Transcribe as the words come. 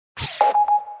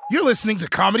You're listening to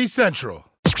Comedy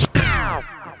Central.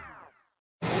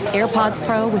 AirPods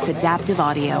Pro with adaptive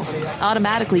audio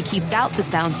automatically keeps out the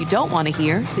sounds you don't want to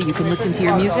hear so you can listen to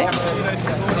your music,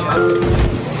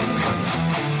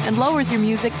 and lowers your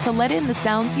music to let in the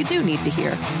sounds you do need to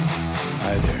hear.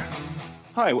 Hi there.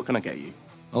 Hi, what can I get you?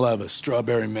 I'll have a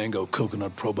strawberry mango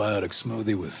coconut probiotic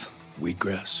smoothie with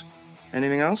wheatgrass.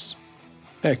 Anything else?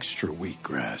 Extra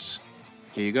wheatgrass.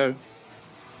 Here you go.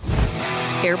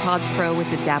 AirPods Pro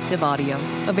with adaptive audio.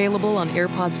 Available on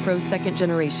AirPods Pro 2nd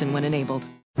generation when enabled.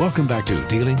 Welcome back to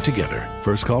Dealing Together.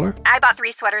 First caller? I bought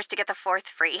 3 sweaters to get the 4th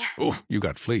free. Oh, you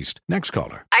got fleeced. Next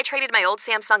caller? I traded my old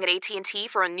Samsung at AT&T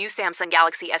for a new Samsung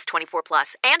Galaxy S24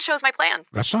 Plus and shows my plan.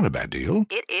 That's not a bad deal.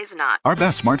 It is not. Our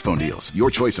best smartphone deals. Your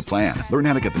choice of plan. Learn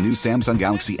how to get the new Samsung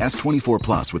Galaxy S24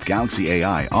 Plus with Galaxy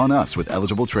AI on us with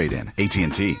eligible trade-in.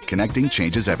 AT&T. Connecting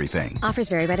changes everything. Offers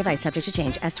vary by device. Subject to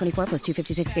change. S24 plus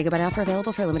 256 gigabyte offer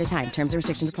available for a limited time. Terms and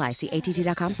restrictions apply. See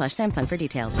att.com/Samsung for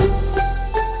details.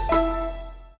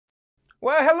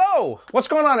 Well, hello! What's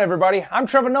going on, everybody? I'm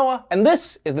Trevor Noah, and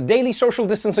this is the Daily Social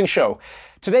Distancing Show.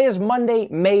 Today is Monday,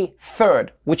 May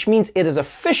 3rd, which means it is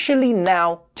officially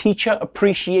now Teacher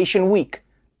Appreciation Week.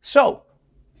 So,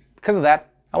 because of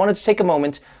that, I wanted to take a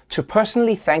moment to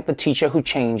personally thank the teacher who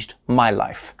changed my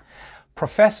life,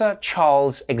 Professor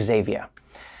Charles Xavier.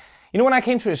 You know, when I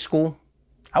came to his school,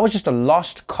 I was just a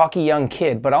lost, cocky young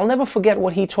kid, but I'll never forget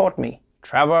what he taught me.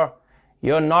 Trevor,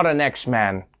 you're not an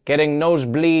X-Man. Getting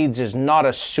nosebleeds is not a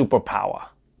superpower.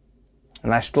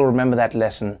 And I still remember that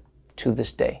lesson to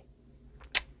this day.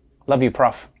 Love you,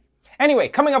 Prof. Anyway,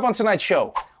 coming up on tonight's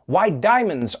show, why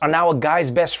diamonds are now a guy's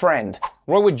best friend.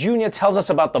 Roy Wood Jr. tells us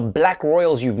about the black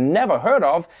royals you've never heard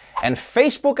of, and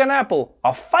Facebook and Apple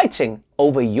are fighting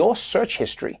over your search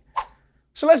history.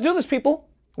 So let's do this, people.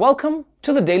 Welcome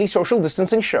to the Daily Social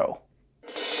Distancing Show.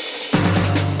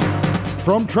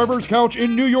 From Trevor's couch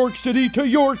in New York City to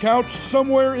your couch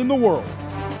somewhere in the world.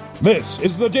 This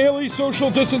is the Daily Social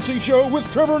Distancing Show with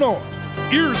Trevor Noah.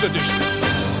 Ears Edition.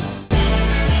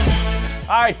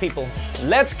 All right, people,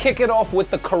 let's kick it off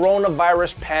with the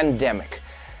coronavirus pandemic.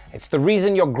 It's the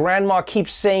reason your grandma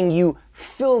keeps saying you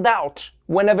filled out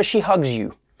whenever she hugs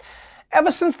you.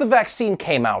 Ever since the vaccine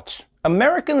came out,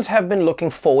 Americans have been looking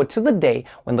forward to the day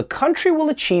when the country will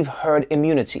achieve herd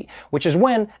immunity, which is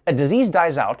when a disease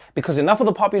dies out because enough of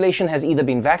the population has either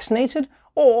been vaccinated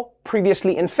or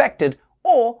previously infected,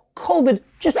 or COVID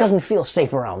just doesn't feel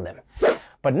safe around them.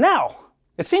 But now,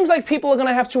 it seems like people are going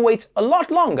to have to wait a lot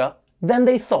longer than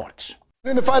they thought.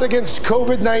 In the fight against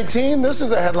COVID-19, this is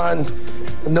a headline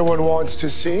no one wants to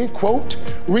see. Quote,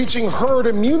 reaching herd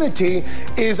immunity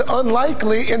is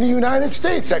unlikely in the United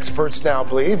States, experts now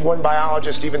believe. One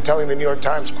biologist even telling the New York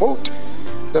Times, quote,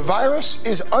 the virus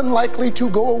is unlikely to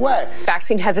go away.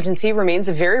 Vaccine hesitancy remains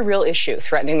a very real issue,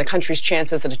 threatening the country's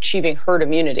chances at achieving herd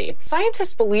immunity.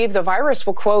 Scientists believe the virus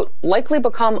will, quote, likely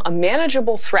become a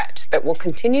manageable threat that will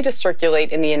continue to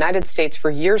circulate in the United States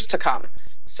for years to come,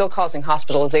 still causing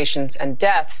hospitalizations and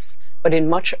deaths, but in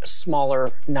much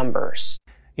smaller numbers.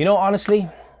 You know, honestly,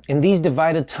 in these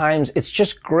divided times, it's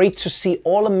just great to see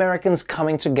all Americans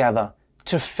coming together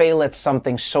to fail at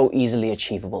something so easily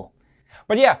achievable.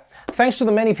 But yeah, thanks to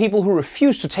the many people who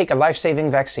refuse to take a life-saving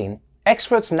vaccine,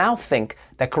 experts now think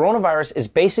that coronavirus is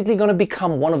basically going to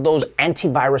become one of those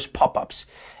antivirus pop-ups.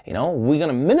 You know, we're going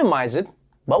to minimize it,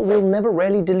 but we'll never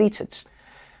really delete it.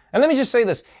 And let me just say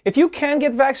this, if you can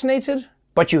get vaccinated,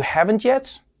 but you haven't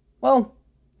yet, well,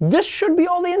 this should be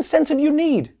all the incentive you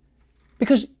need.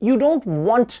 Because you don't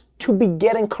want to be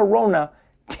getting corona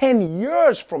 10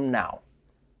 years from now.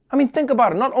 I mean, think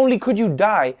about it. Not only could you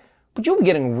die, but you'll be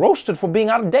getting roasted for being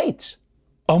out of date.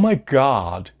 Oh my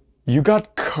God, you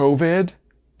got COVID?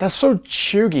 That's so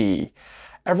chuggy.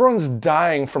 Everyone's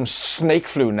dying from snake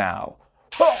flu now.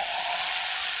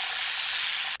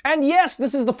 And yes,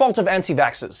 this is the fault of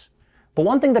anti-vaxxers. But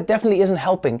one thing that definitely isn't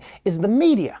helping is the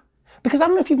media. Because I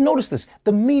don't know if you've noticed this,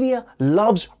 the media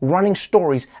loves running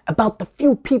stories about the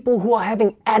few people who are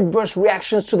having adverse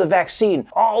reactions to the vaccine.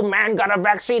 Oh, man got a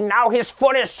vaccine, now his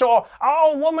foot is sore.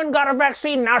 Oh, woman got a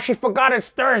vaccine, now she forgot it's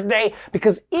Thursday.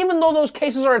 Because even though those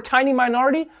cases are a tiny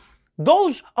minority,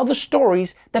 those are the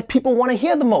stories that people want to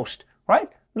hear the most, right?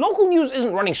 Local news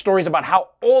isn't running stories about how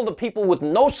all the people with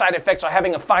no side effects are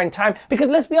having a fine time, because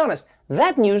let's be honest,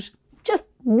 that news just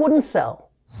wouldn't sell.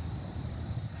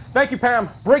 Thank you, Pam.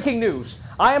 Breaking news.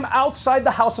 I am outside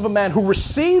the house of a man who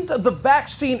received the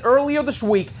vaccine earlier this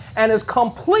week and is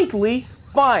completely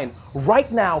fine. Right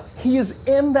now, he is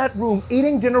in that room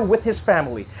eating dinner with his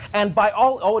family. And by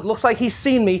all, it looks like he's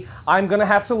seen me. I'm going to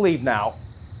have to leave now.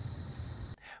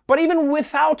 But even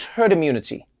without herd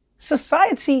immunity,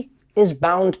 society is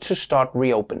bound to start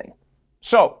reopening.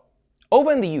 So,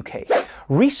 over in the UK,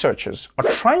 researchers are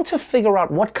trying to figure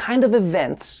out what kind of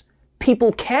events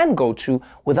people can go to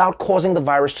without causing the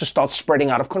virus to start spreading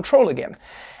out of control again.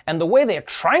 And the way they're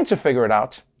trying to figure it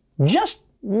out, just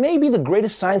maybe the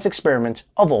greatest science experiment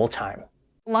of all time.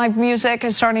 Live music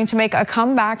is starting to make a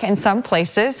comeback in some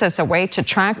places as a way to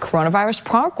track coronavirus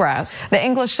progress. The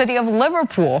English city of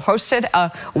Liverpool hosted a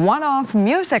one-off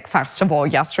music festival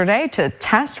yesterday to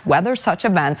test whether such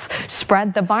events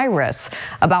spread the virus.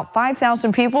 About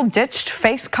 5,000 people ditched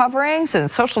face coverings and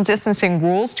social distancing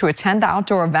rules to attend the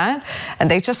outdoor event, and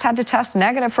they just had to test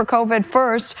negative for COVID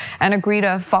first and agree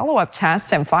to follow-up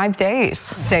test in 5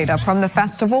 days. Data from the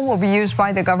festival will be used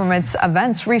by the government's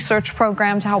events research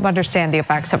program to help understand the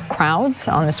effects of crowds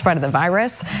on the spread of the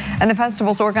virus. And the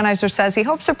festival's organizer says he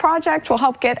hopes the project will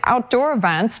help get outdoor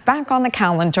events back on the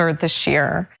calendar this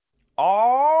year.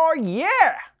 Oh,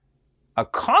 yeah! A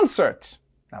concert.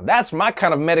 Now that's my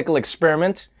kind of medical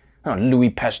experiment. Oh, Louis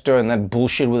Pasteur and that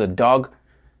bullshit with a dog.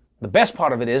 The best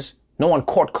part of it is no one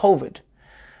caught COVID.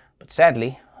 But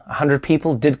sadly, 100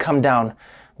 people did come down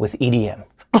with EDM.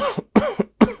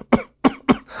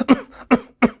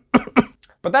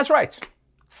 But that's right.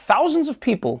 Thousands of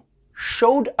people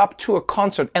showed up to a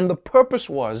concert, and the purpose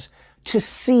was to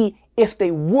see if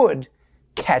they would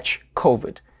catch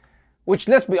COVID. Which,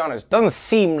 let's be honest, doesn't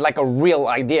seem like a real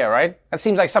idea, right? That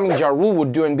seems like something Ja Rule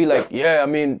would do and be like, yeah, I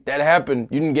mean, that happened.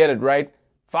 You didn't get it, right?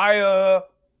 Fire!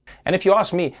 And if you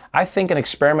ask me, I think an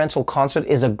experimental concert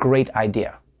is a great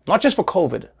idea. Not just for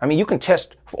COVID. I mean, you can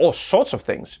test for all sorts of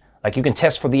things. Like you can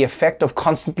test for the effect of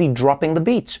constantly dropping the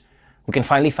beat. We can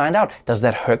finally find out, does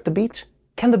that hurt the beat?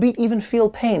 Can the beat even feel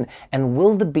pain? And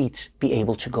will the beat be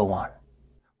able to go on?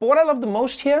 But what I love the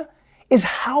most here is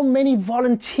how many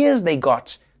volunteers they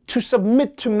got to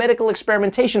submit to medical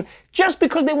experimentation just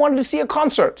because they wanted to see a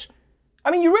concert. I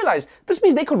mean, you realize this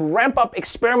means they could ramp up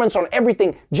experiments on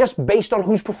everything just based on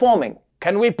who's performing.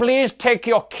 Can we please take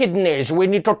your kidneys? We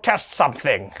need to test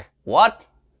something. What?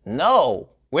 No.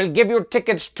 We'll give you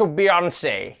tickets to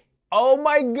Beyonce. Oh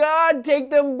my God, take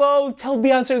them both. Tell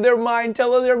Beyonce they're mine.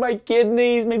 Tell her they're my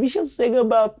kidneys. Maybe she'll sing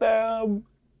about them.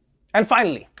 And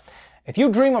finally, if you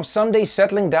dream of someday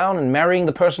settling down and marrying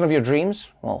the person of your dreams,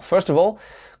 well, first of all,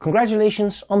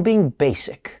 congratulations on being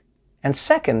basic. And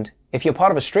second, if you're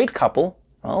part of a straight couple,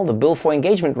 well, the bill for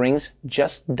engagement rings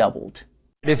just doubled.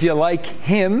 If you like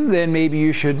him, then maybe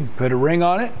you should put a ring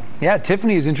on it. Yeah,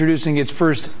 Tiffany is introducing its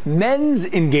first men's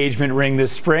engagement ring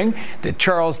this spring. The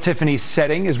Charles Tiffany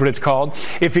setting is what it's called.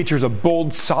 It features a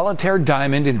bold solitaire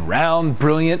diamond in round,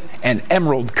 brilliant, and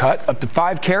emerald cut, up to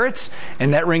 5 carats.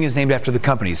 And that ring is named after the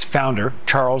company's founder,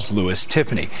 Charles Louis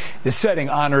Tiffany. The setting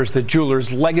honors the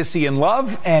jeweler's legacy in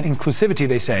love and inclusivity,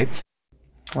 they say.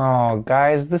 Oh,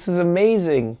 guys, this is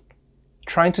amazing.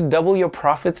 Trying to double your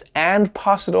profits and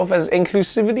pass it off as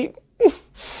inclusivity.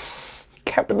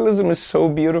 Capitalism is so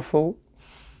beautiful.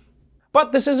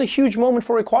 But this is a huge moment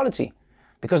for equality,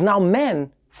 because now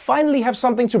men finally have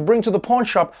something to bring to the pawn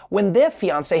shop when their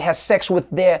fiancé has sex with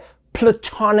their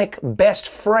platonic best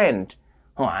friend.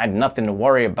 Oh, I had nothing to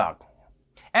worry about.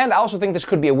 And I also think this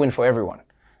could be a win for everyone.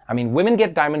 I mean, women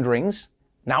get diamond rings.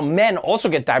 Now men also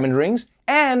get diamond rings.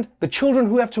 And the children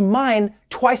who have to mine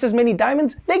twice as many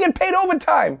diamonds, they get paid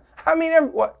overtime. I mean,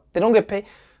 what? They don't get paid.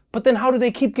 But then how do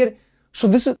they keep getting? So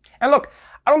this is, and look,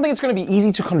 I don't think it's going to be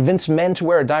easy to convince men to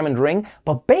wear a diamond ring,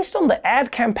 but based on the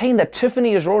ad campaign that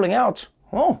Tiffany is rolling out,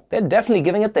 oh, they're definitely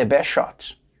giving it their best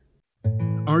shots.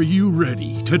 Are you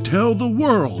ready to tell the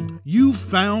world you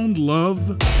found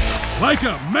love? Like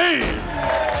a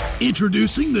man!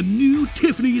 Introducing the new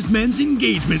Tiffany's men's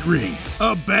engagement ring.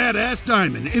 A badass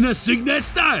diamond in a signet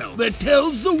style that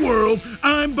tells the world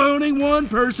I'm boning one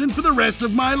person for the rest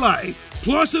of my life.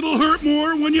 Plus it'll hurt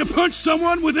more when you punch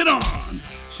someone with it on.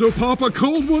 So pop a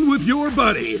cold one with your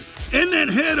buddies and then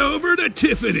head over to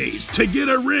Tiffany's to get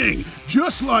a ring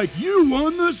just like you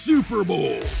won the Super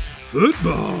Bowl.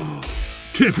 Football.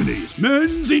 Tiffany's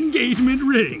men's engagement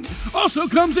ring also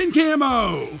comes in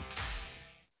camo.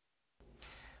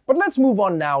 But let's move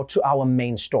on now to our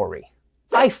main story.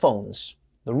 iPhones.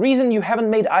 The reason you haven't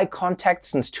made eye contact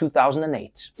since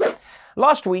 2008.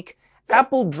 Last week,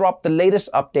 Apple dropped the latest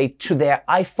update to their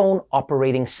iPhone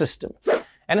operating system.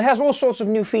 And it has all sorts of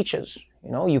new features.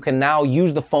 You know, you can now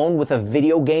use the phone with a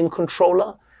video game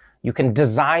controller. You can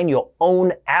design your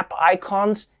own app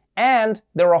icons. And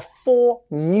there are 4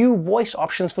 new voice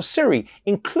options for Siri,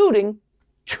 including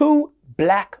 2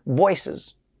 black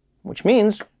voices, which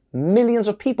means millions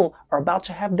of people are about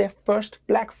to have their first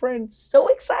black friends. So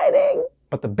exciting!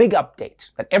 But the big update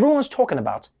that everyone's talking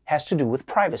about has to do with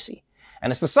privacy. And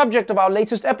it's the subject of our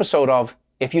latest episode of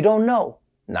If You Don't Know,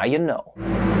 Now You Know.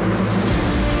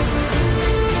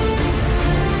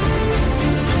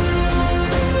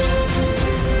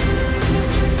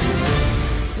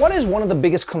 What is one of the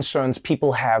biggest concerns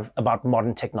people have about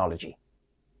modern technology?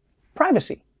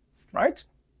 Privacy, right?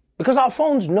 Because our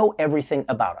phones know everything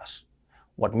about us.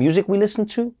 What music we listen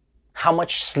to, how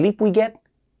much sleep we get,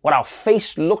 what our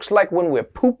face looks like when we're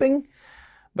pooping.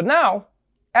 But now,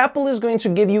 Apple is going to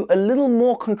give you a little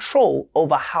more control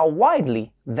over how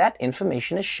widely that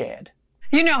information is shared.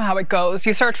 You know how it goes.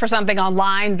 You search for something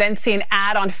online, then see an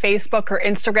ad on Facebook or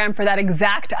Instagram for that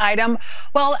exact item.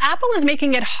 Well, Apple is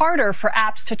making it harder for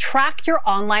apps to track your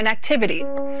online activity.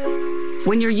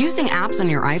 When you're using apps on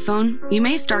your iPhone, you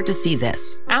may start to see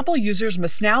this. Apple users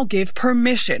must now give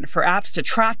permission for apps to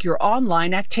track your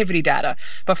online activity data.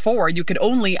 Before, you could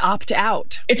only opt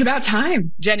out. It's about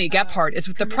time. Jenny Gephardt is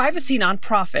with the privacy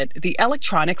nonprofit, the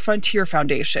Electronic Frontier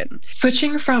Foundation.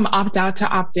 Switching from opt-out to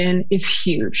opt-in is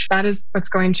huge. That is what's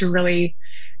going to really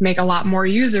make a lot more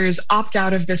users opt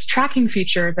out of this tracking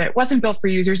feature that wasn't built for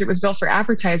users, it was built for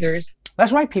advertisers.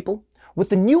 That's right, people. With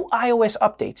the new iOS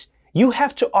updates, you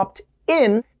have to opt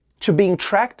in to being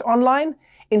tracked online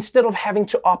instead of having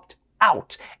to opt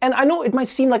out. And I know it might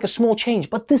seem like a small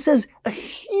change, but this is a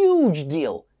huge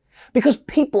deal because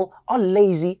people are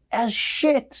lazy as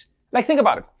shit. Like, think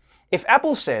about it. If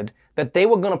Apple said that they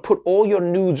were going to put all your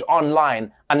nudes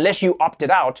online unless you opted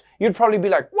out, you'd probably be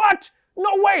like, what? No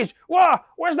ways.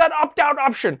 Where's that opt-out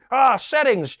option?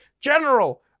 Settings,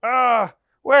 general. You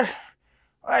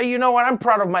know what? I'm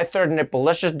proud of my third nipple.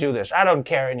 Let's just do this. I don't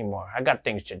care anymore. I got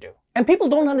things to do. And people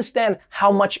don't understand how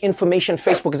much information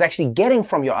Facebook is actually getting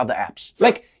from your other apps.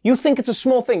 Like, you think it's a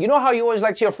small thing. You know how you always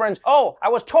like to your friends, oh, I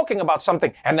was talking about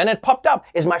something and then it popped up.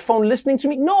 Is my phone listening to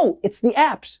me? No, it's the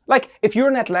apps. Like, if you're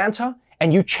in Atlanta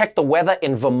and you check the weather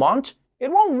in Vermont, it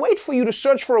won't wait for you to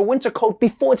search for a winter coat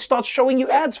before it starts showing you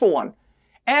ads for one.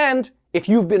 And if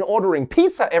you've been ordering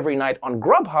pizza every night on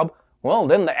Grubhub, well,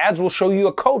 then the ads will show you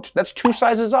a coat that's 2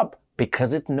 sizes up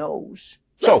because it knows.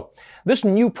 So, this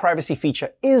new privacy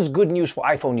feature is good news for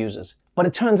iPhone users, but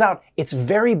it turns out it's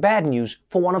very bad news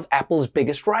for one of Apple's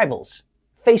biggest rivals,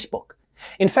 Facebook.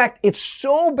 In fact, it's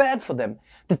so bad for them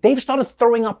that they've started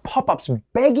throwing up pop-ups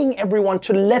begging everyone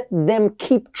to let them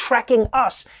keep tracking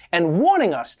us and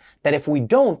warning us that if we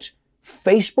don't,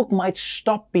 Facebook might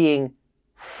stop being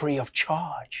free of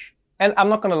charge. And I'm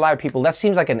not going to lie, people, that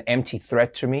seems like an empty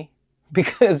threat to me.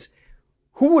 Because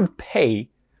who would pay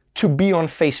to be on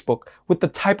Facebook with the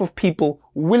type of people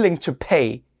willing to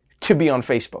pay to be on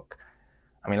Facebook?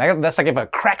 I mean, that's like if a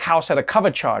crack house had a cover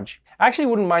charge. I actually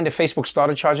wouldn't mind if Facebook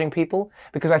started charging people,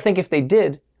 because I think if they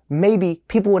did, maybe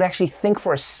people would actually think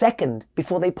for a second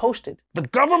before they posted. The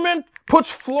government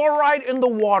puts fluoride in the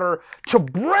water to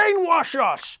brainwash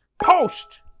us.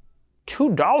 Post.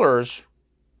 $2?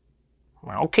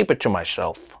 I'll keep it to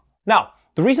myself. Now,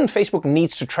 the reason Facebook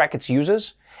needs to track its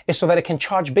users is so that it can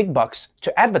charge big bucks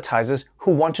to advertisers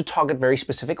who want to target very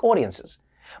specific audiences.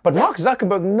 But Mark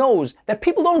Zuckerberg knows that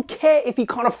people don't care if he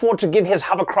can't afford to give his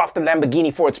hovercraft a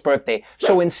Lamborghini for its birthday.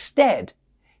 So instead,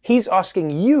 he's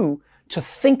asking you to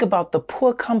think about the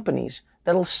poor companies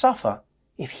that'll suffer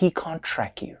if he can't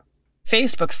track you.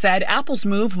 Facebook said Apple's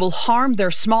move will harm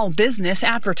their small business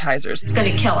advertisers. It's going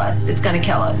to kill us. It's going to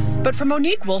kill us. But for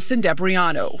Monique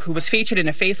Wilson-Debriano, who was featured in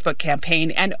a Facebook campaign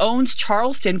and owns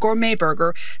Charleston Gourmet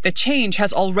Burger, the change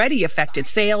has already affected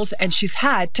sales and she's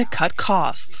had to cut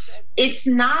costs. It's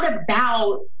not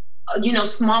about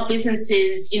small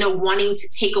businesses, wanting to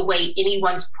take away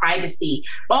anyone's privacy.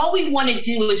 All we want to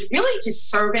do is really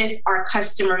just service our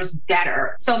customers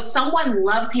better. So if someone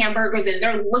loves hamburgers and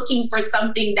they're looking for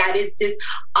something that is just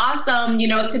awesome,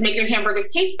 to make their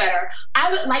hamburgers taste better, I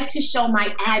would like to show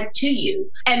my ad to you.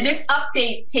 And this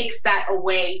update takes that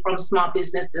away from small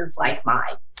businesses like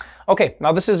mine. Okay,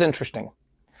 now this is interesting.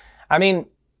 I mean,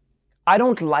 I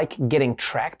don't like getting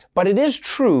tracked, but it is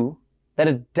true that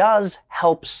it does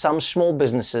help some small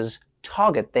businesses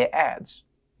target their ads,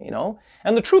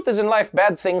 And the truth is, in life,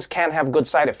 bad things can have good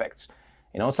side effects.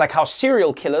 It's like how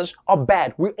serial killers are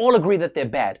bad. We all agree that they're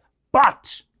bad.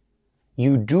 But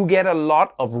you do get a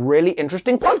lot of really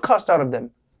interesting podcasts out of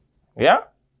them. Yeah?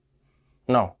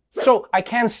 No. So I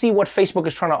can see what Facebook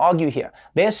is trying to argue here.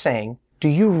 They're saying, do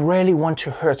you really want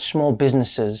to hurt small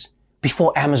businesses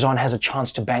before Amazon has a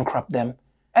chance to bankrupt them?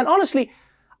 And honestly,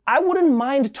 I wouldn't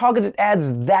mind targeted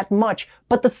ads that much,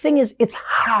 but the thing is, it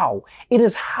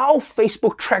is how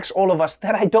Facebook tracks all of us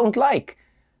that I don't like.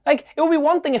 Like, it would be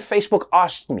one thing if Facebook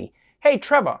asked me, hey,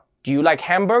 Trevor, Do you like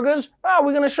hamburgers?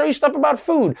 We're going to show you stuff about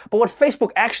food. But what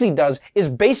Facebook actually does is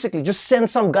basically just send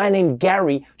some guy named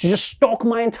Gary to just stalk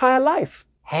my entire life.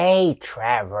 Hey,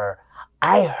 Trevor,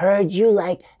 I heard you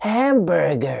like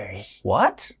hamburgers.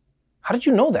 What? How did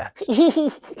you know that?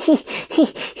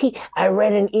 I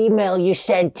read an email you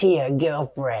sent to your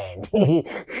girlfriend.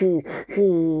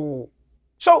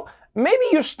 So maybe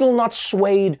you're still not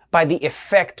swayed by the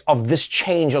effect of this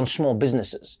change on small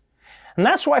businesses. And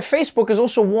that's why Facebook is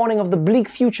also warning of the bleak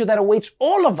future that awaits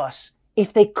all of us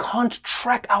if they can't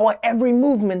track our every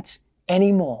movement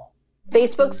anymore.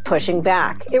 Facebook's pushing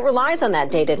back. It relies on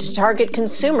that data to target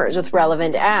consumers with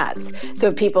relevant ads. So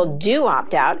if people do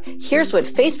opt out, here's what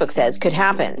Facebook says could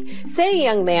happen. Say a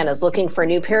young man is looking for a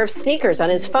new pair of sneakers on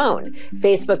his phone.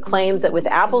 Facebook claims that with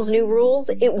Apple's new rules,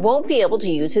 it won't be able to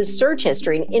use his search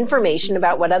history and information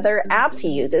about what other apps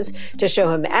he uses to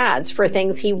show him ads for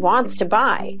things he wants to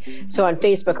buy. So on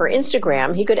Facebook or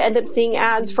Instagram, he could end up seeing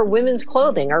ads for women's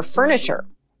clothing or furniture.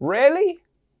 Really?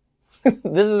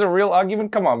 This is a real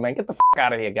argument? Come on, man. Get the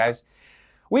out of here, guys.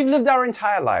 We've lived our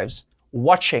entire lives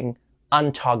watching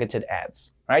untargeted ads,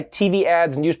 right? TV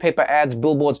ads, newspaper ads,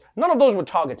 billboards. None of those were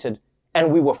targeted,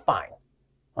 and we were fine,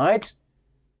 all right?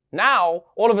 Now,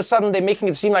 all of a sudden, they're making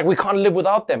it seem like we can't live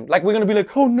without them. Like we're going to be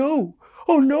like, oh no,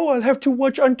 I'll have to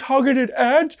watch untargeted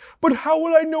ads, but how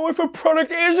will I know if a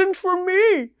product isn't for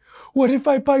me? What if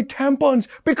I buy tampons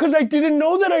because I didn't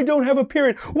know that I don't have a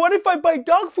period? What if I buy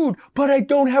dog food, but I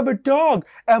don't have a dog?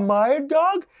 Am I a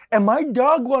dog? Am I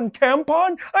dog one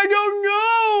tampon? I don't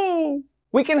know.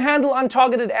 We can handle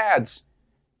untargeted ads.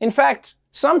 In fact,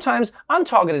 sometimes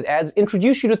untargeted ads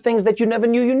introduce you to things that you never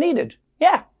knew you needed.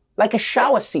 Yeah, like a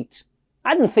shower seat.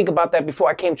 I didn't think about that before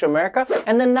I came to America.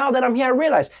 And then now that I'm here, I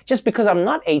realize just because I'm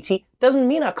not 80 doesn't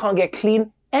mean I can't get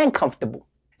clean and comfortable.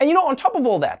 And you know, on top of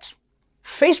all that,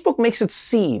 Facebook makes it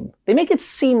seem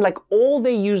like all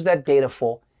they use that data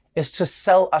for is to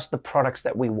sell us the products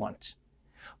that we want.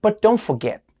 But don't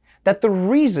forget that the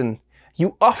reason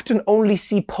you often only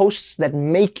see posts that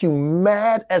make you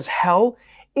mad as hell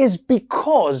is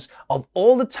because of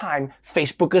all the time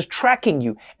Facebook is tracking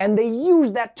you, and they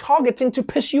use that targeting to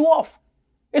piss you off.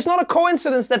 It's not a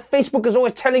coincidence that Facebook is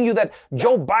always telling you that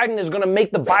Joe Biden is going to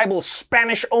make the Bible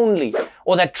Spanish only,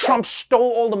 or that Trump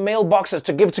stole all the mailboxes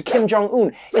to give to Kim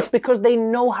Jong-un. It's because they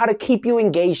know how to keep you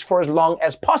engaged for as long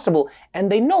as possible,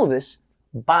 and they know this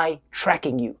by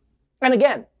tracking you. And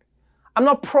again, I'm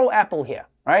not pro-Apple here,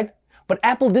 right? But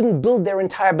Apple didn't build their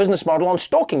entire business model on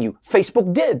stalking you.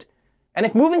 Facebook did. And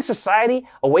if moving society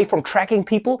away from tracking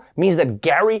people means that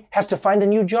Gary has to find a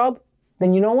new job,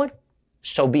 then you know what?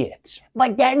 So be it.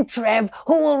 But then, Trev,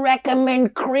 who will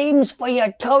recommend creams for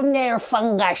your toenail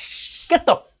fungus? Get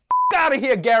the out of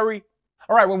here, Gary.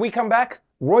 All right, when we come back,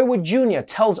 Roy Wood Jr.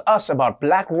 tells us about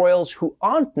black royals who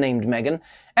aren't named Meghan,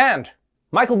 and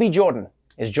Michael B. Jordan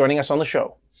is joining us on the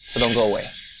show. So don't go away.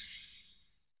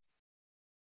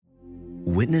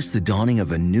 Witness the dawning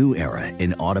of a new era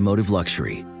in automotive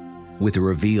luxury with a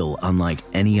reveal unlike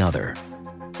any other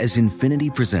as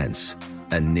Infiniti presents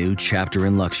a new chapter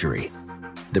in luxury.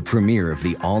 The premiere of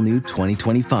the all-new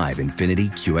 2025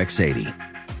 Infiniti QX80.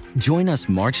 Join us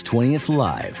March 20th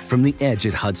live from the Edge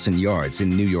at Hudson Yards in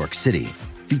New York City,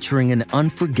 featuring an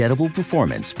unforgettable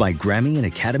performance by Grammy and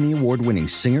Academy Award-winning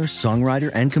singer, songwriter,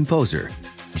 and composer,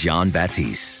 Jon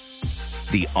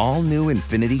Batiste. The all-new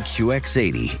Infiniti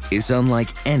QX80 is unlike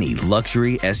any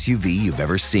luxury SUV you've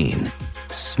ever seen.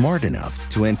 Smart enough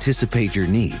to anticipate your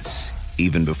needs,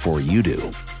 even before you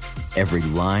do. Every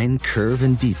line, curve,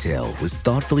 and detail was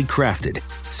thoughtfully crafted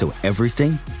so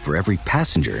everything for every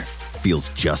passenger feels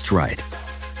just right.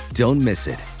 Don't miss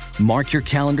it. Mark your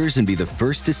calendars and be the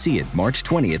first to see it March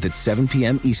 20th at 7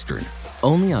 p.m. Eastern,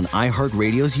 only on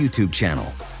iHeartRadio's YouTube channel.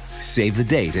 Save the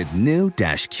date at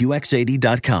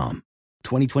new-QX80.com.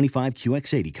 2025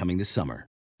 QX80 coming this summer.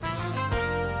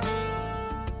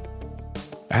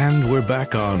 And we're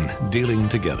back on Dealing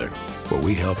Together, where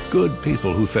we help good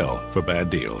people who fell for bad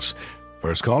deals.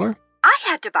 First caller? I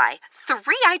had to buy 3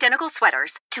 identical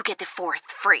sweaters to get the 4th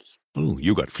free. Ooh,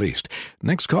 you got fleeced.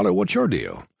 Next caller, what's your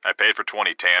deal? I paid for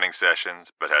 20 tanning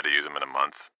sessions, but had to use them in a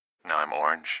month. Now I'm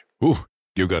orange. Ooh,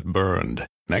 you got burned.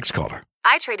 Next caller.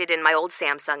 I traded in my old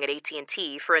Samsung at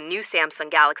AT&T for a new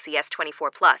Samsung Galaxy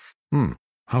S24 Plus.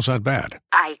 How's that bad?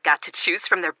 I got to choose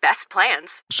from their best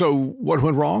plans. So, what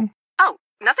went wrong? Oh,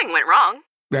 nothing went wrong.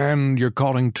 And you're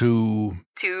calling to...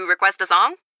 To request a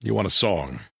song? You want a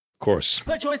song. Of course.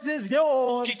 The choice is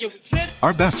yours.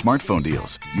 Our best smartphone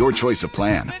deals. Your choice of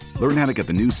plan. Learn how to get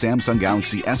the new Samsung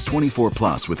Galaxy S24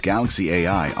 Plus with Galaxy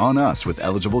AI on us with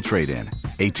eligible trade-in.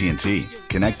 AT&T.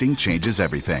 Connecting changes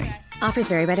everything. Offers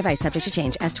vary by device, subject to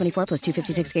change. S24 plus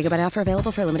 256 gigabyte offer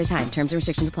available for a limited time. Terms and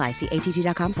restrictions apply. See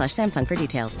att.com/Samsung for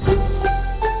details.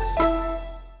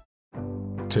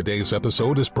 Today's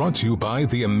episode is brought to you by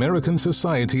the American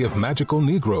Society of Magical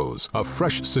Negroes, a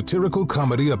fresh satirical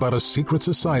comedy about a secret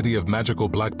society of magical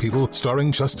black people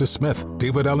starring Justice Smith,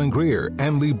 David Allen Greer,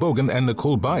 Ann Lee Bogan, and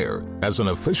Nicole Byer. As an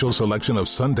official selection of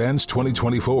Sundance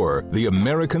 2024, the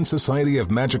American Society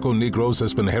of Magical Negroes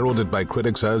has been heralded by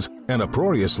critics as an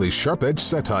uproariously sharp-edged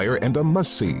satire and a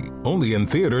must-see. Only in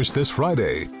theaters this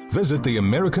Friday. Visit the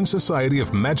American Society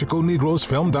of Magical Negroes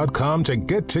Film.com to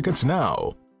get tickets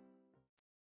now.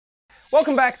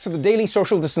 Welcome back to the Daily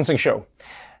Social Distancing Show.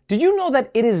 Did you know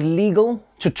that it is legal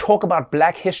to talk about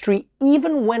Black history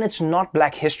even when it's not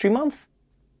Black History Month?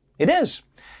 It is.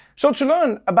 So to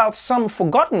learn about some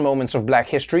forgotten moments of Black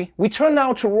history, we turn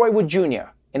now to Roy Wood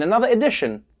Jr. in another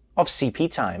edition of CP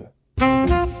Time.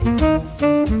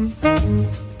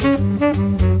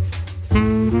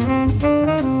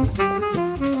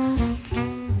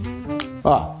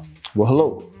 Well,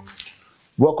 hello.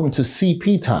 Welcome to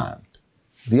CP Time,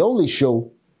 the only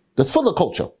show that's full of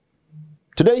culture.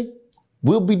 Today,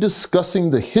 we'll be discussing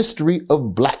the history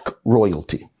of Black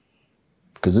royalty.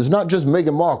 Because it's not just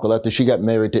Meghan Markle after she got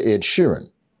married to Ed Sheeran.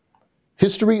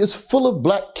 History is full of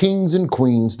Black kings and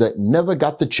queens that never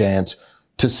got the chance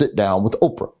to sit down with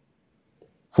Oprah.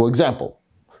 For example,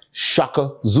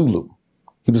 Shaka Zulu.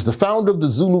 He was the founder of the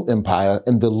Zulu Empire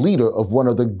and the leader of one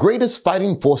of the greatest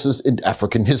fighting forces in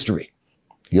African history.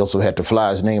 He also had the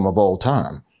flyest name of all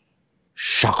time,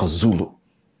 Shaka Zulu.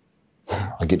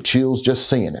 I get chills just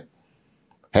saying it.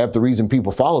 Half the reason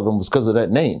people followed him was because of that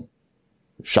name.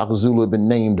 If Shaka Zulu had been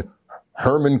named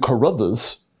Herman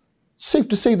Carruthers, safe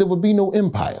to say there would be no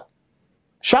empire.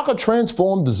 Shaka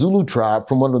transformed the Zulu tribe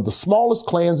from one of the smallest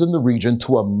clans in the region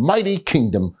to a mighty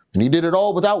kingdom, and he did it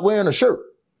all without wearing a shirt.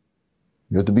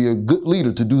 You have to be a good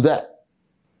leader to do that.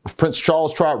 If Prince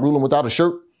Charles tried ruling without a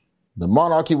shirt, the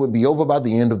monarchy would be over by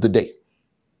the end of the day.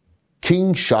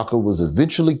 King Shaka was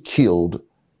eventually killed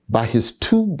by his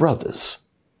two brothers,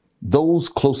 those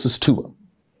closest to him.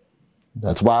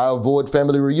 That's why I avoid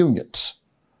family reunions.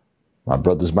 My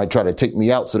brothers might try to take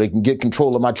me out so they can get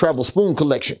control of my travel spoon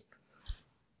collection.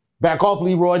 Back off,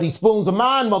 Leroy. These spoons are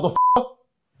mine, motherfucker.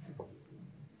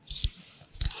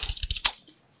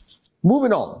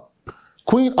 Moving on.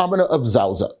 Queen Amina of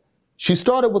Zawza. She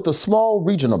started with a small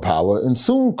regional power and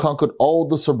soon conquered all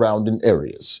the surrounding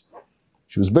areas.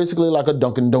 She was basically like a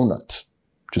Dunkin' Donuts.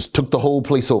 Just took the whole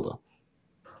place over.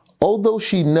 Although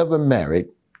she never married,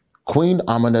 Queen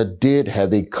Amina did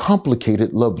have a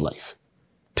complicated love life,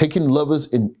 taking lovers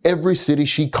in every city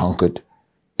she conquered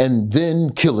and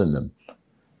then killing them.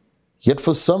 Yet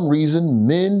for some reason,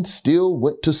 men still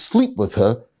went to sleep with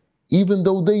her, even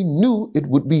though they knew it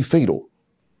would be fatal.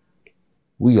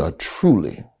 We are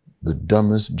truly the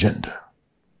dumbest gender.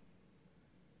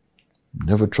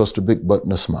 Never trust a big butt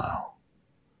and a smile.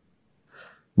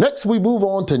 Next, we move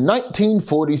on to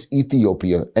 1940s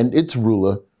Ethiopia and its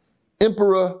ruler,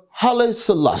 Emperor Haile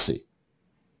Selassie,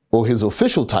 or his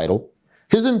official title,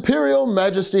 His Imperial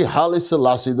Majesty Haile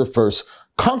Selassie I,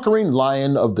 conquering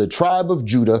lion of the tribe of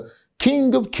Judah,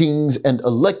 King of kings and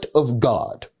elect of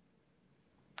God.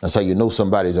 That's how you know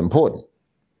somebody's important,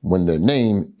 when their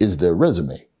name is their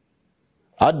resume.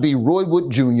 I'd be Roy Wood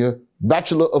Jr.,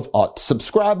 Bachelor of Arts,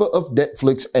 subscriber of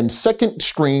Netflix, and second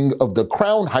string of the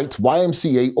Crown Heights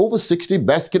YMCA Over 60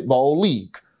 Basketball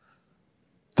League.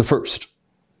 The first.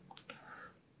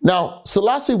 Now,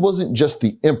 Selassie wasn't just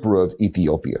the emperor of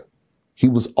Ethiopia. He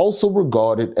was also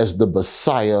regarded as the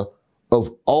Messiah of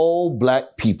all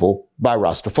black people by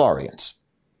Rastafarians.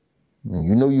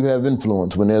 You know you have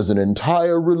influence when there's an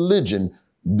entire religion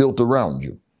built around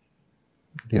you.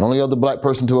 The only other black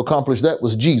person to accomplish that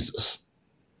was Jesus.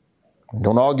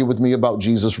 Don't argue with me about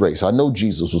Jesus' race. I know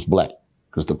Jesus was black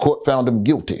because the court found him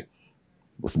guilty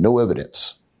with no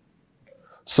evidence.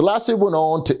 Selassie went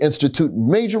on to institute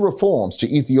major reforms to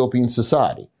Ethiopian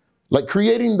society, like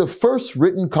creating the first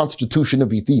written constitution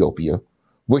of Ethiopia,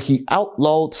 where he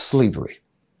outlawed slavery.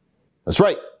 That's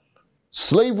right.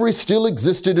 Slavery still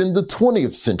existed in the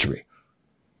 20th century.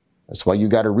 That's why you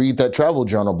got to read that travel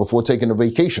journal before taking a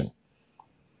vacation.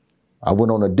 I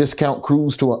went on a discount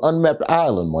cruise to an unmapped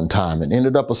island one time and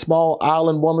ended up a small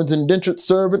island woman's indentured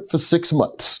servant for 6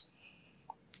 months.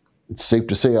 It's safe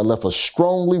to say I left a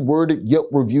strongly worded Yelp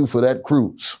review for that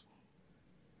cruise.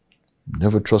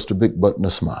 Never trust a big butt and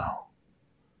a smile.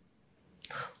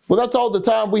 Well, that's all the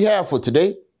time we have for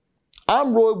today.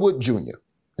 I'm Roy Wood Jr.,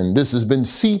 and this has been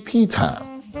CP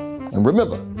Time. And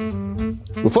remember,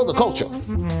 we're for the culture.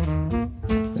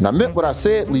 And I meant what I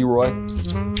said, Leroy.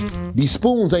 These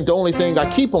spoons ain't the only thing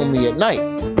I keep on me at night.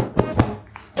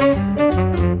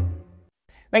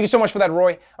 Thank you so much for that,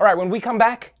 Roy. All right, when we come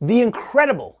back, the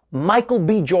incredible Michael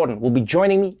B. Jordan will be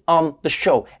joining me on the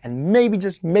show. And maybe,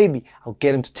 just maybe, I'll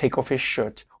get him to take off his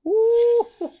shirt.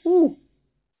 Ooh.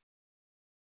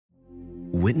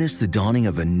 Witness the dawning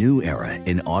of a new era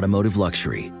in automotive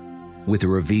luxury with a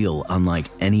reveal unlike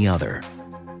any other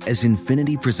as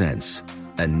Infiniti presents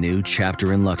a new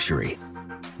chapter in luxury,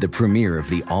 the premiere of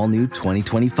the all-new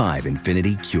 2025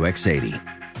 Infiniti QX80.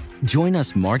 Join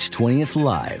us March 20th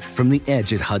live from the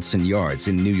Edge at Hudson Yards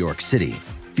in New York City,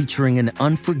 featuring an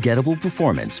unforgettable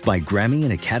performance by Grammy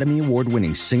and Academy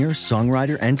Award-winning singer,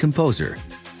 songwriter, and composer,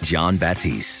 Jon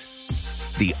Batiste.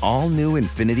 The all-new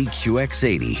Infiniti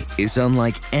QX80 is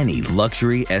unlike any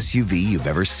luxury SUV you've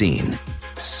ever seen.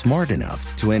 Smart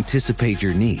enough to anticipate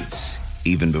your needs,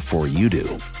 even before you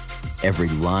do. Every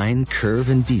line, curve,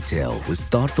 and detail was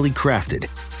thoughtfully crafted,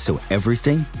 so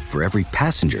everything for every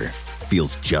passenger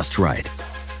feels just right.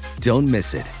 Don't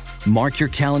miss it. Mark your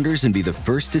calendars and be the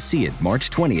first to see it March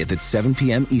 20th at 7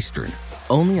 p.m. Eastern,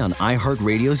 only on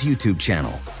iHeartRadio's YouTube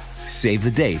channel. Save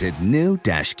the date at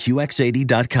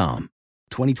new-QX80.com.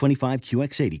 2025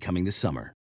 QX80 coming this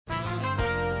summer.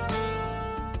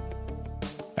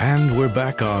 And we're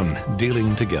back on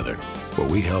Dealing Together, where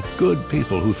we help good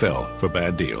people who fell for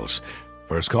bad deals.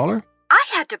 First caller? I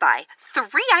had to buy 3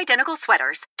 identical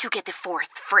sweaters to get the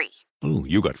 4th free. Ooh,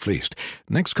 you got fleeced.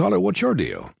 Next caller, what's your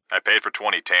deal? I paid for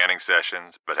 20 tanning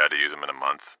sessions, but had to use them in a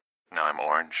month. Now I'm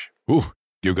orange. Ooh,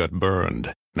 you got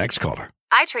burned. Next caller.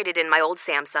 I traded in my old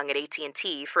Samsung at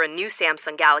AT&T for a new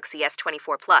Samsung Galaxy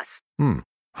S24 Plus.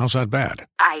 How's that bad?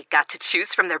 I got to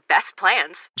choose from their best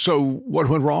plans. So, what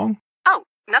went wrong? Oh,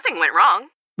 nothing went wrong.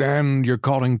 And you're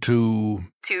calling to...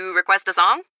 To request a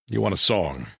song? You want a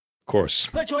song. Of course.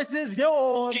 The choice is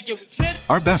yours.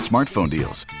 Our best smartphone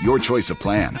deals. Your choice of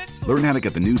plan. Learn how to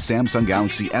get the new Samsung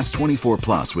Galaxy S24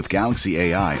 Plus with Galaxy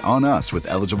AI on us with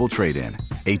eligible trade-in.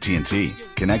 AT&T.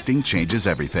 Connecting changes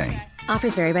everything.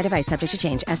 Offers vary by device, subject to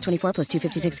change. S24 plus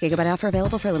 256 gigabyte offer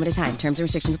available for a limited time. Terms and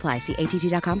restrictions apply. See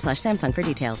att.com/Samsung for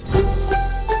details.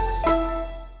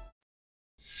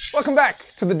 Welcome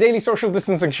back to the Daily Social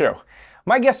Distancing Show.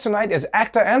 My guest tonight is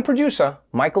actor and producer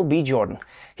Michael B. Jordan.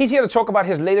 He's here to talk about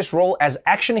his latest role as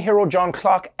action hero John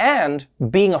Clark and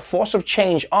being a force of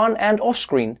change on and off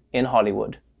screen in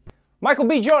Hollywood. Michael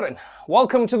B. Jordan,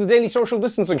 welcome to the Daily Social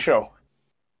Distancing Show.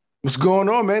 What's going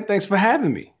on, man? Thanks for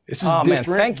having me. This is different.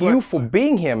 Man, thank you for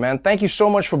being here, man. Thank you so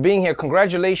much for being here.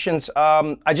 Congratulations.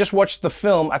 I just watched the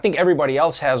film, I think everybody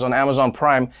else has on Amazon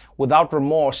Prime, Without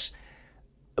Remorse.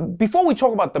 Before we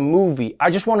talk about the movie, I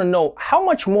just want to know, how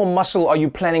much more muscle are you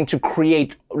planning to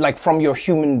create, like, from your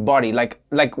human body? Like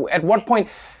at what point?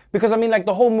 Because I mean, like,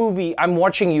 the whole movie, I'm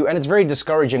watching you, and it's very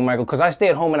discouraging, Michael, because I stay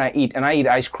at home and I eat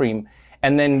ice cream.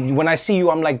 And then when I see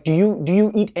you, I'm like, do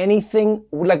you eat anything?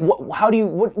 Like,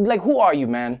 who are you,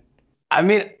 man? I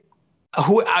mean,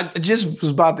 I just was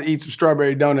about to eat some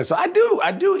strawberry donuts. So I do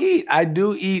eat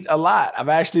a lot. I've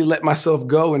actually let myself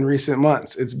go in recent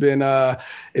months. It's been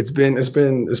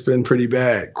pretty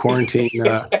bad. Quarantine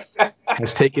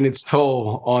has taken its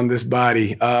toll on this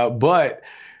body. But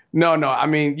no, I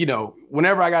mean,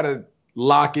 whenever I got to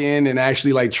lock in and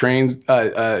actually like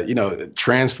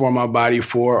transform my body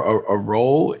for a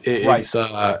role, it's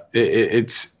I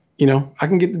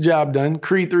can get the job done.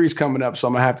 Creed 3 is coming up, so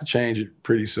I'm gonna have to change it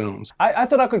pretty soon. I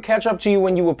thought I could catch up to you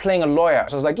when you were playing a lawyer.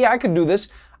 So I was like, yeah, I could do this.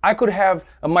 I could have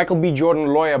a Michael B. Jordan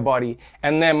lawyer body.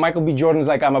 And then Michael B. Jordan's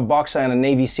like, I'm a boxer and a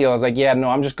Navy SEAL. I was like, yeah, no,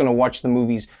 I'm just gonna watch the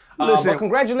movies. Listen, but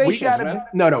congratulations, man.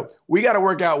 No, we gotta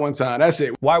work out one time. That's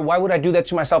it. Why would I do that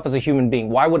to myself as a human being?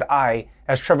 Why would I,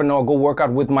 as Trevor Noah, go work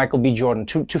out with Michael B. Jordan?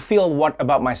 To feel what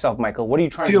about myself, Michael? What are you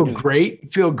trying to do? Feel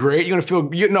great. You're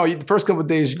gonna the first couple of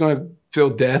days you're gonna feel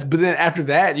death, but then after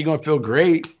that you're gonna feel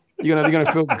great. You're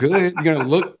gonna feel good. You're gonna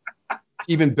look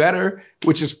even better,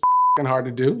 which is hard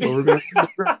to do, but we're gonna feel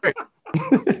great.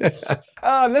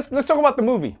 Let's talk about the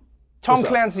movie. Tom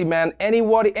Clancy, man.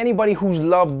 Anybody who's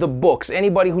loved the books,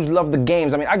 anybody who's loved the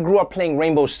games. I mean, I grew up playing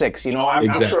Rainbow Six.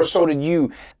 I'm sure so did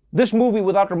you. This movie,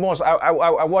 Without Remorse, I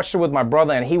watched it with my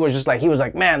brother, and he was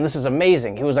like, man, this is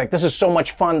amazing. He was like, this is so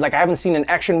much fun. Like, I haven't seen an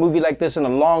action movie like this in a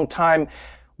long time.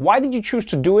 Why did you choose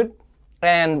to do it?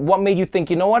 And what made you think,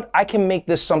 you know what, I can make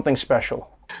this something special?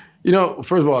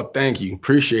 First of all, thank you.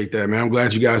 Appreciate that, man. I'm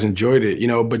glad you guys enjoyed it.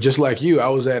 But just like you, I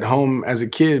was at home as a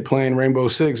kid playing Rainbow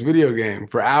Six video game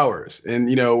for hours. And,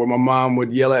 where my mom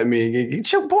would yell at me,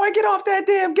 boy, get off that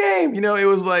damn game. It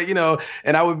was like,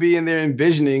 and I would be in there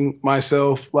envisioning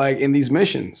myself like in these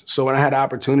missions. So when I had the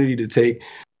opportunity to take,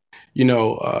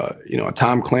 a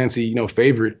Tom Clancy,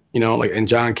 favorite, like, and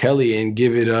John Kelly, and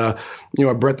give it a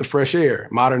breath of fresh air,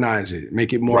 modernize it,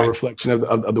 make it more a reflection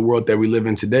of the world that we live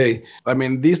in today. I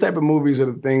mean, these type of movies are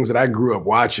the things that I grew up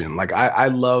watching. Like, I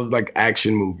love like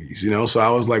action movies, so I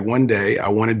was like, one day I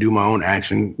want to do my own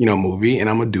action, movie, and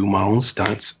I'm gonna do my own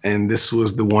stunts. And this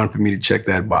was the one for me to check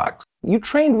that box. You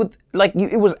trained with,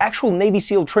 it was actual Navy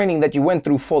SEAL training that you went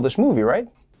through for this movie, right?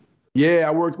 Yeah,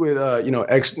 I worked with,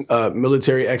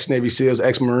 ex-military, ex-Navy SEALs,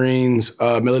 ex-Marines,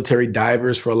 military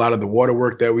divers for a lot of the water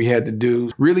work that we had to do.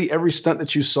 Really, every stunt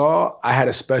that you saw, I had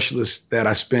a specialist that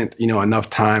I spent, enough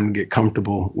time to get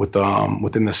comfortable with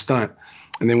within the stunt,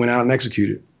 and then went out and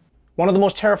executed. One of the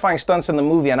most terrifying stunts in the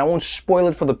movie, and I won't spoil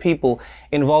it for the people,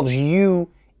 involves you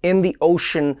in the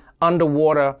ocean,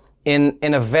 underwater, in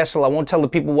a vessel. I won't tell the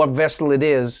people what vessel it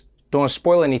is. Don't want to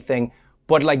spoil anything.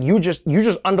 But like you just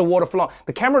underwater for long.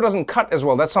 The camera doesn't cut as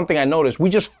well. That's something I noticed. We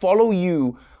just follow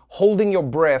you holding your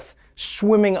breath,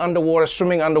 swimming underwater.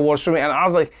 And I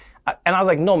was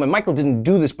like, no, man, Michael didn't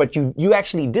do this, but you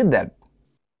actually did that.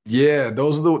 Yeah,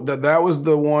 that was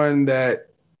the one that,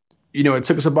 it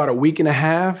took us about a week and a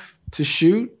half to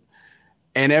shoot.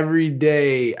 And every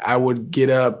day I would get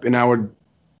up and I would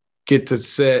get to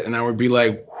set and I would be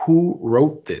like, who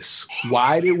wrote this?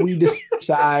 Why did we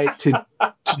decide to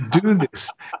do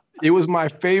this? It was my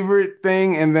favorite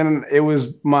thing, and then it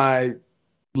was my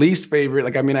least favorite.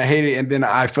 Like, I hated it, and then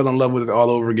I fell in love with it all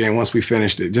over again once we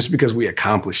finished it, just because we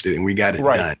accomplished it and we got it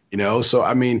done, So,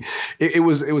 it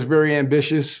was very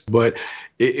ambitious, but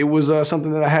it was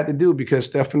something that I had to do because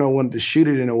Stefano wanted to shoot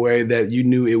it in a way that you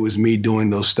knew it was me doing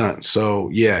those stunts. So,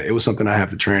 yeah, it was something I have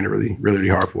to train really, really, really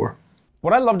hard for.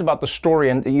 What I loved about the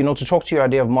story, and, to talk to your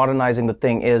idea of modernizing the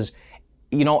thing is,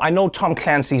 I know Tom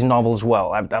Clancy's novel as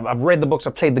well. I've read the books,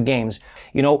 I've played the games.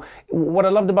 What I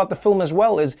loved about the film as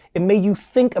well is it made you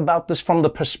think about this from the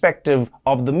perspective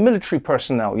of the military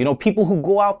personnel. People who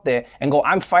go out there and go,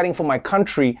 I'm fighting for my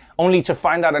country, only to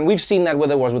find out, and we've seen that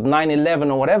whether it was with 9/11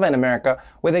 or whatever in America,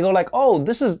 where they go like, oh,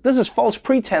 this is false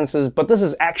pretenses, but this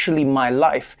is actually my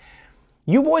life.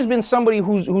 You've always been somebody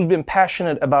who's been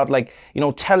passionate about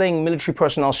telling military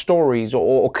personnel stories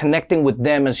or connecting with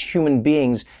them as human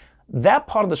beings. That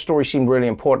part of the story seemed really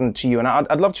important to you, and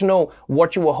I'd love to know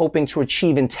what you were hoping to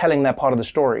achieve in telling that part of the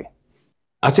story.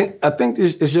 I think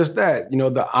it's just that,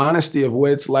 the honesty of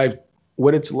what it's like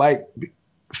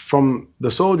from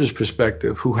the soldier's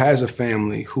perspective, who has a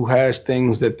family, who has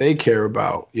things that they care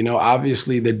about.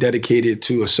 Obviously they're dedicated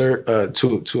to a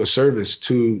service,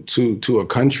 to a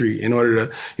country in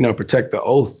order to, protect the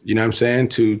oath. You know what I'm saying?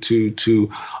 To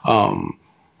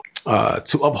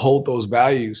uphold those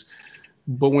values.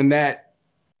 But when that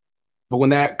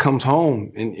comes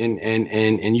home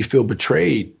and you feel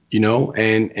betrayed,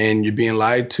 and you're being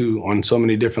lied to on so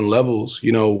many different levels,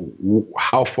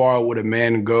 how far would a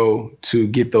man go to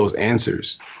get those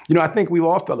answers? I think we've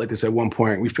all felt like this at one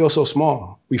point. We feel so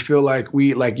small. We feel like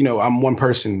I'm one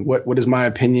person. What is my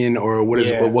opinion, or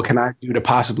what can I do to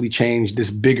possibly change this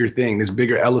bigger thing, this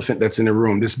bigger elephant that's in the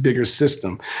room, this bigger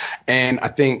system? And I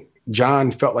think John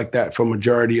felt like that for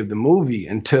majority of the movie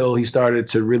until he started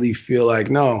to really feel like,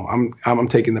 no, I'm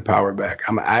taking the power back.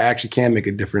 I actually can make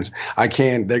a difference. I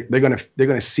can. They're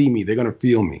gonna see me. They're gonna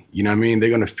feel me. You know what I mean?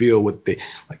 They're gonna feel what they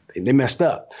messed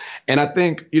up. And I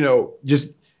think just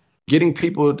getting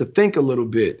people to think a little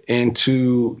bit and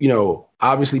to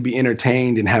obviously be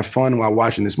entertained and have fun while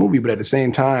watching this movie, but at the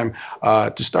same time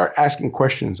to start asking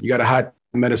questions. You got to hide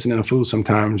medicine in the food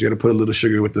sometimes. You got to put a little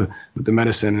sugar with the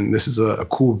medicine, and this is a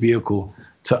cool vehicle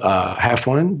to have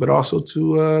fun, but also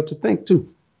to think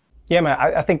too. Yeah, man,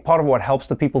 I think part of what helps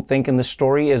the people think in this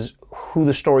story is who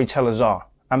the storytellers are.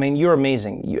 You're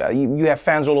amazing. You have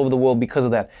fans all over the world because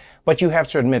of that. But you have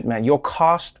to admit, man, your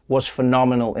cast was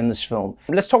phenomenal in this film.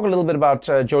 Let's talk a little bit about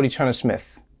Jodie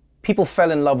Turner-Smith. People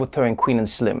fell in love with her in Queen and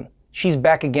Slim. She's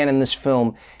back again in this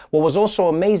film. What was also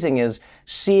amazing is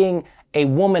seeing a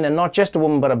woman, and not just a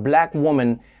woman, but a black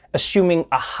woman, assuming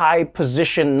a high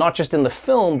position, not just in the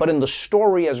film, but in the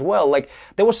story as well. Like,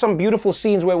 there were some beautiful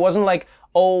scenes where it wasn't like,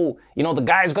 oh, the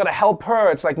guy's got to help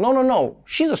her. It's like, no.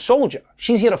 She's a soldier.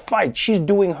 She's here to fight. She's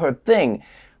doing her thing.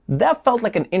 That felt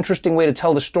like an interesting way to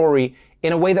tell the story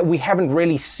in a way that we haven't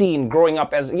really seen growing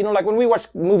up as, like when we watch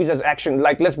movies as action,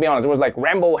 like, let's be honest, it was like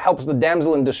Rambo helps the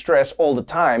damsel in distress all the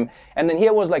time. And then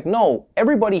here was like, no,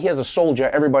 everybody here's a soldier.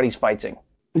 Everybody's fighting.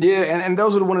 Yeah, and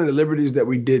those are one of the liberties that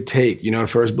we did take. The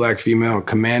first Black female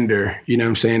commander, in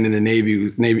the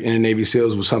Navy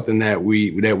SEALs was something that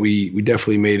we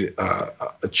definitely made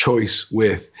a choice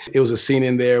with. It was a scene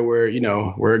in there where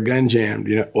where a gun jammed.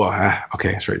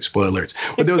 Okay, that's right. Spoiler alerts.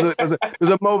 But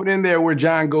there's a moment in there where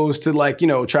John goes to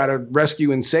try to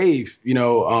rescue and save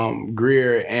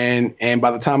Greer, and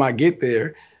by the time I get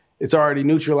there, it's already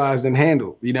neutralized and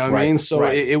handled. You know what I mean? So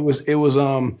it was.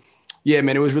 Yeah,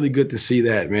 man, it was really good to see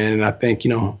that, man. And I think,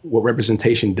 what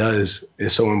representation does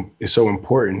is so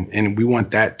important. And we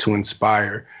want that to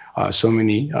inspire so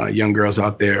many young girls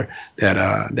out there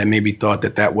that maybe thought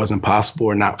that wasn't possible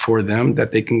or not for them,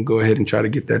 that they can go ahead and try to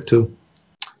get that too.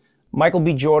 Michael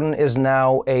B. Jordan is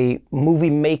now a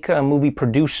movie maker, a movie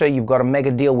producer. You've got a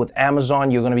mega deal with Amazon.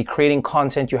 You're going to be creating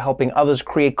content. You're helping others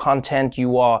create content.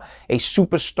 You are a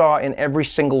superstar in every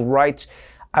single right.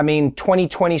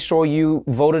 2020 saw you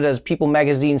voted as People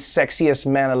Magazine's sexiest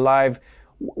man alive.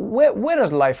 Where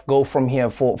does life go from here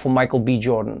for Michael B.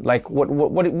 Jordan? Like, what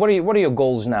are your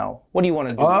goals now? What do you want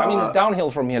to do? It's downhill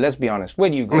from here. Let's be honest. Where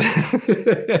do you go?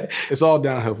 It's all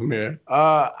downhill from here.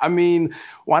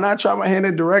 Why not try my hand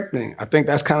at directing? I think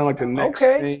that's kind of like the next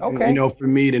thing. Okay. For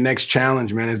me, the next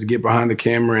challenge, man, is to get behind the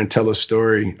camera and tell a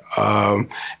story.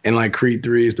 And like Creed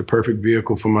 3 is the perfect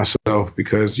vehicle for myself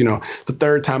because it's the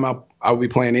third time I'll be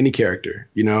playing any character,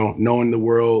 knowing the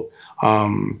world,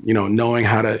 knowing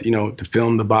how to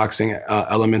film the boxing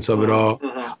elements of it all,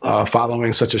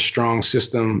 following such a strong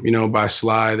system, by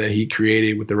Sly that he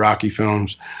created with the Rocky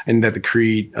films and that the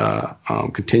Creed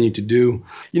continue to do.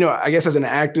 I guess as an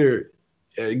actor,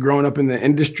 growing up in the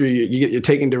industry, you're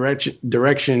taking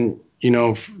direction,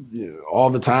 all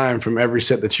the time from every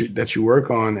set that you work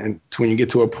on. And when you get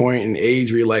to a point in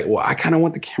age where you're like, well, I kind of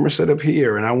want the camera set up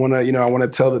here and I want to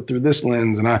tell it through this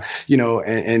lens. And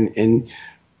and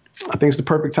I think it's the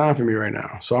perfect time for me right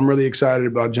now. So I'm really excited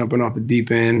about jumping off the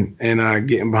deep end and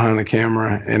getting behind the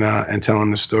camera and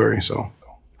telling the story. So,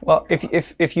 well,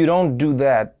 if you don't do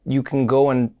that, you can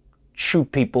go and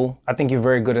shoot people. I think you're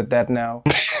very good at that now.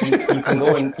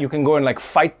 You can go and like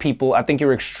fight people. I think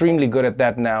you're extremely good at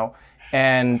that now.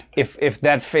 And if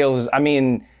that fails,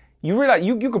 you realize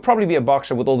you could probably be a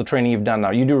boxer with all the training you've done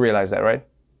now. You do realize that, right?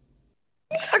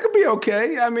 I could be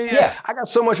okay. Yeah. I got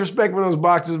so much respect for those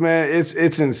boxers, man.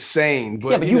 It's insane.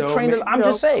 But you've trained. I'm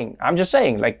just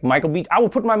saying. Like Michael B. I will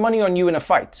put my money on you in a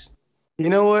fight. You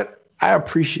know what? I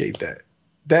appreciate that.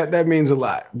 That means a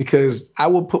lot because I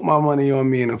will put my money on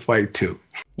me in a fight too.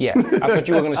 Yeah, I thought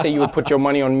you were going to say you would put your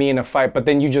money on me in a fight, but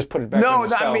then you just put it back on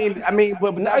yourself.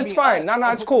 But no, it's fine.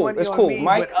 No, it's cool. It's cool,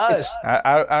 Mike.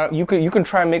 You can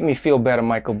try and make me feel better,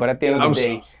 Michael. But at the end of the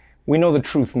day, we know the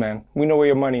truth, man. We know where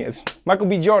your money is. Michael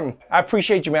B. Jordan, I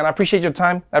appreciate you, man. I appreciate your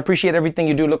time. I appreciate everything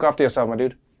you do. Look after yourself, my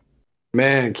dude.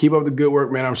 Man, keep up the good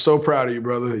work, man. I'm so proud of you,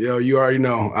 brother. Yo, you already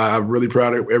know. I'm really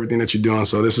proud of everything that you're doing.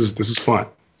 So this is fun.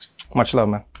 Much love,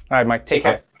 man. All right, Mike. Take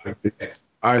care. All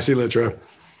right, see you later,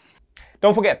 Trev.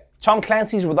 Don't forget, Tom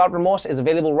Clancy's Without Remorse is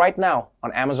available right now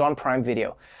on Amazon Prime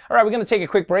Video. All right, we're going to take a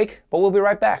quick break, but we'll be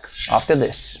right back after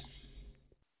this.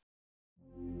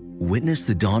 Witness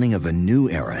the dawning of a new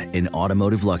era in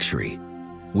automotive luxury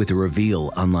with a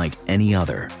reveal unlike any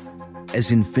other as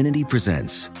Infiniti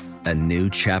presents a new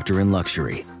chapter in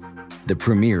luxury, the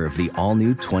premiere of the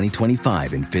all-new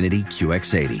 2025 Infiniti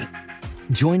QX80.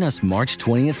 Join us March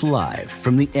 20th live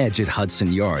from the Edge at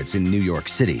Hudson Yards in New York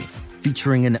City,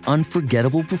 featuring an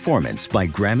unforgettable performance by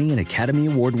Grammy and Academy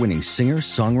Award-winning singer,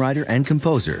 songwriter, and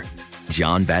composer,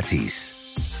 Jon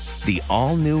Batiste. The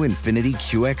all-new Infiniti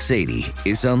QX80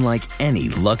 is unlike any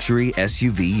luxury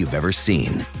SUV you've ever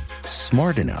seen.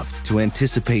 Smart enough to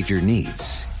anticipate your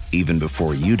needs, even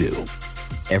before you do.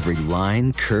 Every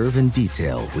line, curve, and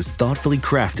detail was thoughtfully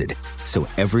crafted, so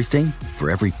everything for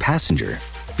every passenger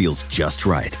feels just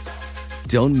right.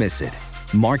 Don't miss it.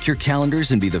 Mark your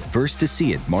calendars and be the first to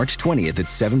see it March 20th at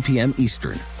 7 p.m.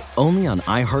 Eastern, only on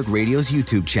iHeartRadio's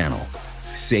YouTube channel.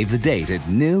 Save the date at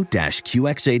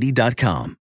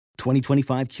new-QX80.com.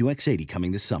 2025 QX80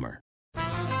 coming this summer.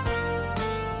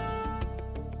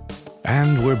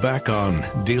 And we're back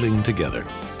on Dealing Together,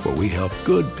 where we help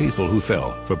good people who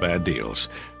fell for bad deals.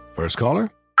 First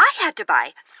caller? I had to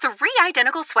buy 3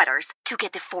 identical sweaters to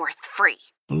get the 4th free.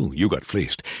 Ooh, you got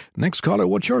fleeced. Next caller,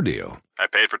 what's your deal? I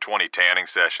paid for 20 tanning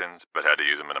sessions, but had to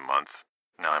use them in a month.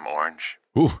 Now I'm orange.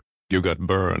 Ooh, you got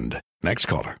burned. Next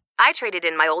caller. I traded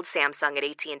in my old Samsung at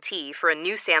AT&T for a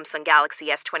new Samsung Galaxy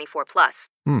S24 Plus.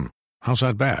 How's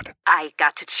that bad? I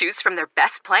got to choose from their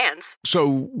best plans. So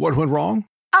what went wrong?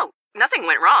 Oh, nothing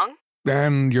went wrong.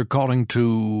 And you're calling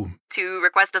to... To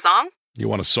request a song? You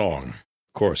want a song.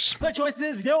 Of course. The choice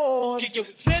is yours.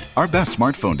 Our best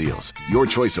smartphone deals, your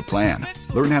choice of plan.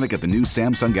 Learn how to get the new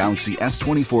Samsung Galaxy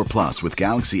S24 Plus with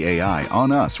Galaxy AI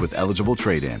on us with eligible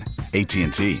trade-in.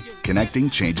 AT&T. Connecting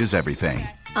changes everything.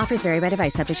 Offers vary by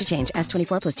device, subject to change.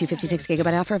 S24 plus 256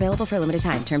 gigabyte offer available for a limited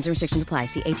time. Terms and restrictions apply.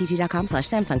 See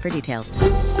att.com/Samsung for details.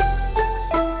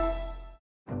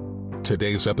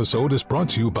 Today's episode is brought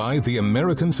to you by the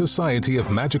American Society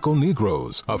of Magical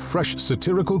Negroes, a fresh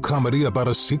satirical comedy about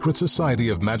a secret society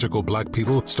of magical black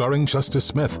people starring Justice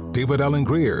Smith, David Allen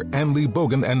Greer, Ann Lee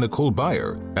Bogan, and Nicole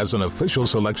Byer. As an official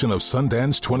selection of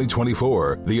Sundance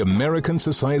 2024, the American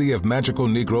Society of Magical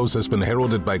Negroes has been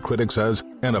heralded by critics as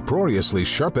an uproariously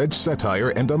sharp-edged satire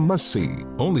and a must-see.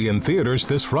 Only in theaters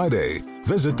this Friday.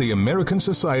 Visit the American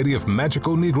Society of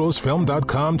Magical Negroes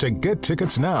Film.com to get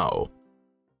tickets now.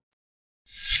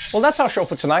 Well, that's our show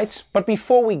for tonight. But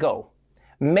before we go,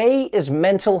 May is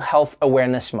Mental Health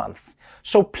Awareness Month.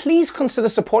 So please consider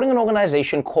supporting an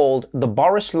organization called the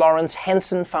Boris Lawrence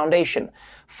Henson Foundation,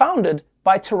 founded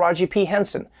by Taraji P.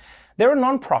 Henson. They're a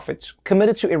nonprofit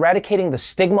committed to eradicating the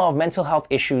stigma of mental health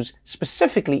issues,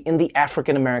 specifically in the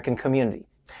African American community.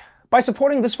 By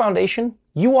supporting this foundation,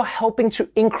 you are helping to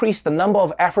increase the number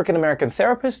of African American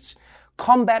therapists,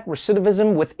 combat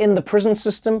recidivism within the prison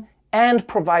system, and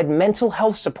provide mental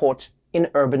health support in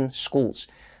urban schools.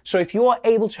 So if you are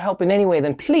able to help in any way,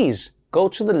 then please go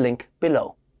to the link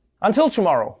below. Until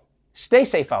tomorrow, stay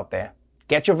safe out there,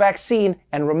 get your vaccine,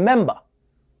 and remember,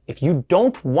 if you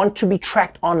don't want to be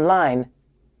tracked online,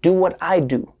 do what I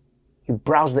do. You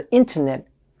browse the internet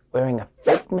wearing a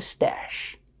fake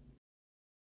mustache.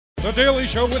 The Daily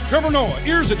Show with Trevor Noah,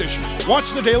 Ears Edition.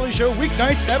 Watch The Daily Show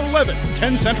weeknights at 11,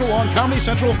 10 Central on Comedy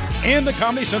Central and the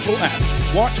Comedy Central app.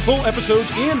 Watch full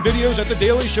episodes and videos at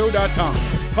thedailyshow.com.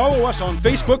 Follow us on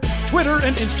Facebook, Twitter,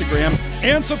 and Instagram,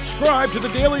 and subscribe to The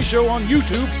Daily Show on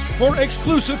YouTube for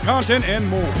exclusive content and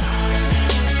more.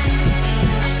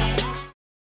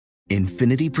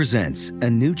 Infiniti presents a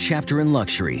new chapter in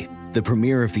luxury, the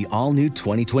premiere of the all-new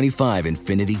 2025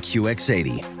 Infiniti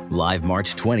QX80, live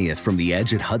March 20th from the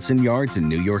Edge at Hudson Yards in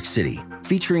New York City,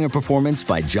 featuring a performance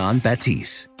by John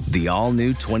Batiste. The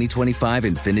all-new 2025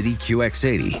 Infiniti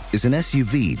QX80 is an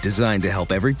SUV designed to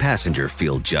help every passenger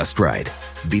feel just right.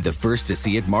 Be the first to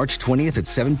see it March 20th at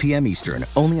 7 p.m. Eastern,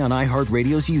 only on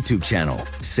iHeartRadio's YouTube channel.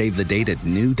 Save the date at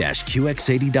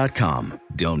new-QX80.com.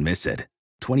 Don't miss it.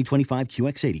 2025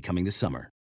 QX80 coming this summer.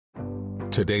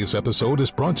 Today's episode is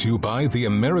brought to you by the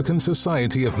American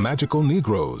Society of Magical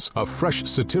Negroes, a fresh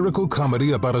satirical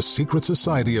comedy about a secret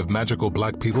society of magical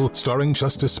black people starring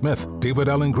Justice Smith, David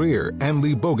Allen Greer, Ann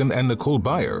Lee Bogan, and Nicole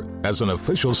Byer. As an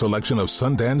official selection of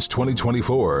Sundance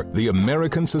 2024, the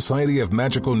American Society of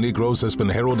Magical Negroes has been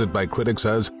heralded by critics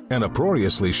as an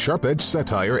uproariously sharp-edged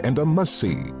satire and a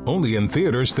must-see. Only in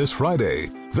theaters this Friday.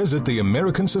 Visit the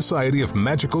American Society of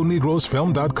Magical Negroes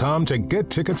Film.com to get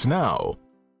tickets now.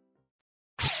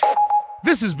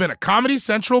 This has been a Comedy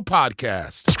Central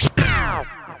podcast.